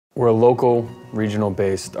We're a local,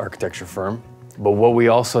 regional-based architecture firm, but what we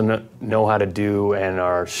also know how to do and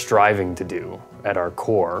are striving to do at our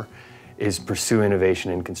core is pursue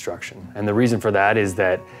innovation in construction. And the reason for that is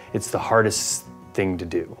that it's the hardest thing to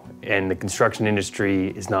do, and the construction industry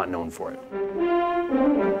is not known for it.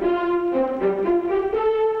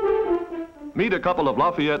 Meet a couple of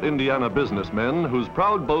Lafayette, Indiana businessmen whose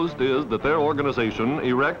proud boast is that their organization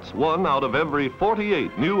erects 1 out of every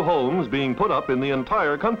 48 new homes being put up in the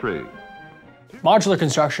entire country. Modular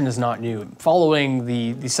construction is not new. Following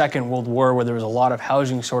the Second World War, where there was a lot of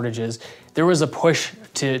housing shortages, there was a push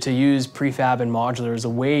to use prefab and modular as a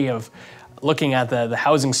way of looking at the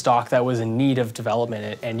housing stock that was in need of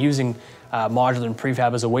development and using modular and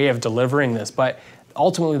prefab as a way of delivering this. But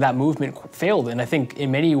ultimately that movement failed, and I think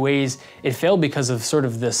in many ways it failed because of sort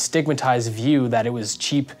of this stigmatized view that it was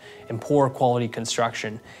cheap and poor quality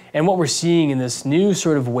construction. And what we're seeing in this new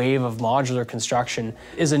sort of wave of modular construction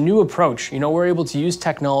is a new approach. You know, we're able to use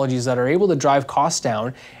technologies that are able to drive costs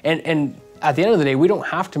down, and at the end of the day, we don't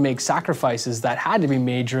have to make sacrifices that had to be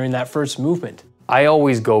made during that first movement. I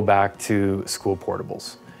always go back to school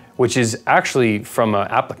portables, which is actually, from an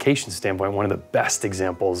application standpoint, one of the best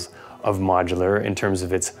examples of modular in terms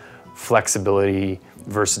of its flexibility,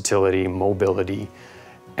 versatility, mobility.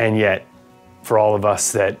 And yet, for all of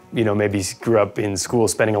us that, you know, maybe grew up in school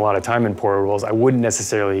spending a lot of time in portables, I wouldn't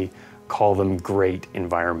necessarily call them great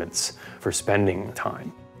environments for spending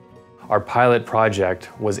time. Our pilot project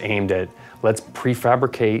was aimed at, let's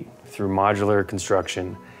prefabricate through modular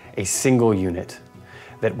construction a single unit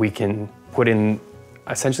that we can put in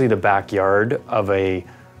essentially the backyard of a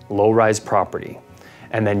low-rise property,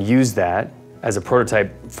 and then use that as a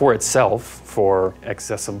prototype for itself for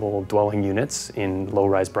accessible dwelling units in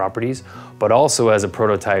low-rise properties, but also as a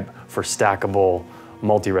prototype for stackable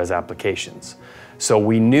multi-res applications. So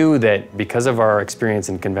we knew that because of our experience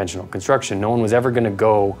in conventional construction, no one was ever going to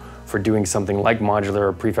go for doing something like modular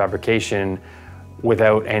or prefabrication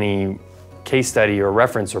without any case study or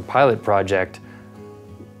reference or pilot project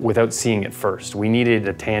without seeing it first. We needed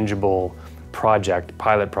a tangible project,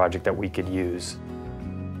 pilot project that we could use.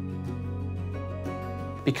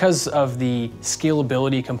 Because of the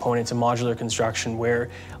scalability components of modular construction, where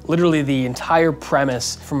literally the entire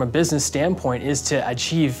premise from a business standpoint is to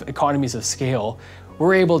achieve economies of scale,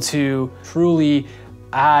 we're able to truly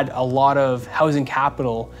add a lot of housing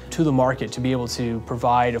capital to the market to be able to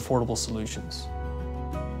provide affordable solutions.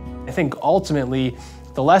 I think ultimately,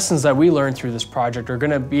 the lessons that we learned through this project are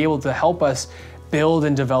going to be able to help us build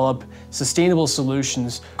and develop sustainable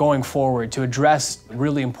solutions going forward to address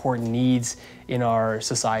really important needs in our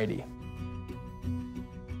society.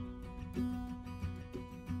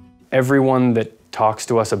 Everyone that talks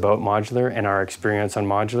to us about modular and our experience on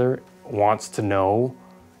modular wants to know,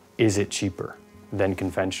 is it cheaper than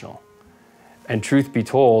conventional? And truth be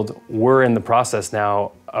told, we're in the process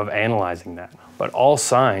now of analyzing that. But all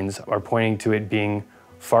signs are pointing to it being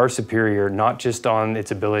far superior, not just on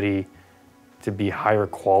its ability to be higher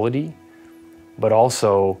quality, but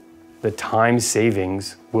also the time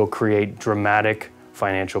savings will create dramatic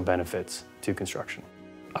financial benefits to construction.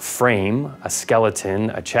 A frame, a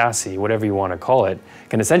skeleton, a chassis, whatever you want to call it,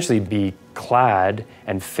 can essentially be clad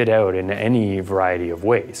and fit out in any variety of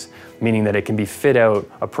ways, meaning that it can be fit out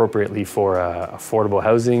appropriately for an affordable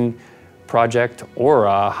housing project or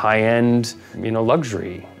a high-end,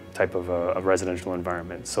 luxury type of a residential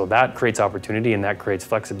environment. So that creates opportunity, and that creates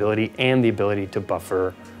flexibility and the ability to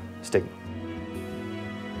buffer stigma.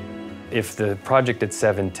 If the project at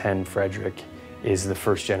 710 Frederick is the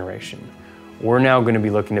first generation, we're now going to be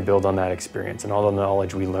looking to build on that experience and all the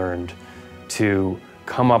knowledge we learned to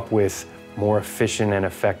come up with more efficient and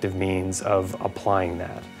effective means of applying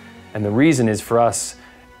that. And the reason is for us,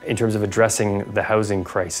 in terms of addressing the housing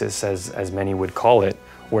crisis, as many would call it,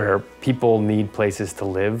 where people need places to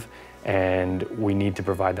live and we need to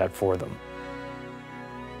provide that for them.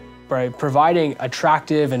 By providing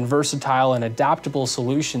attractive and versatile and adaptable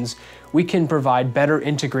solutions, we can provide better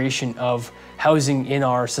integration of housing in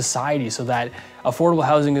our society so that affordable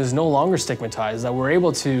housing is no longer stigmatized, that we're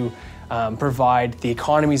able to provide the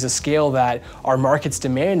economies of scale that our market's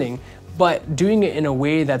demanding, but doing it in a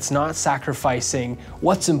way that's not sacrificing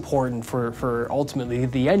what's important for ultimately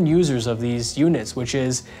the end users of these units, which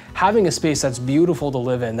is having a space that's beautiful to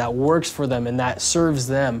live in, that works for them and that serves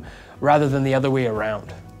them, rather than the other way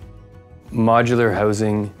around. Modular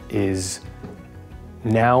housing is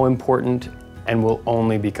now important and will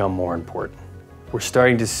only become more important. We're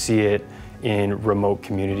starting to see it in remote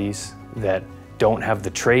communities that don't have the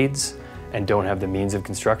trades and don't have the means of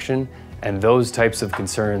construction, and those types of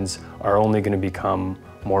concerns are only going to become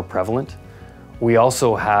more prevalent. We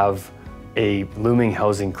also have a looming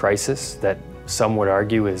housing crisis that some would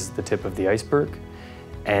argue is the tip of the iceberg,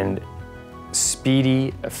 and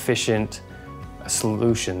speedy, efficient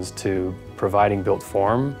solutions to providing built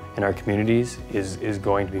form in our communities is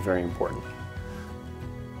going to be very important.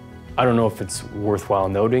 I don't know if it's worthwhile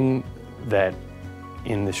noting that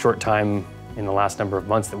in the short time, in the last number of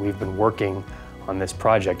months that we've been working on this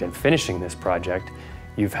project and finishing this project,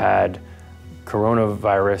 you've had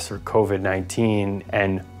coronavirus or COVID-19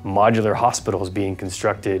 and modular hospitals being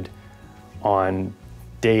constructed on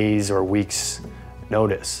days or weeks'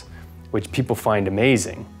 notice, which people find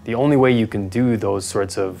amazing. The only way you can do those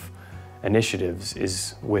sorts of initiatives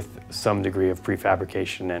is with some degree of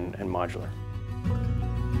prefabrication and modular.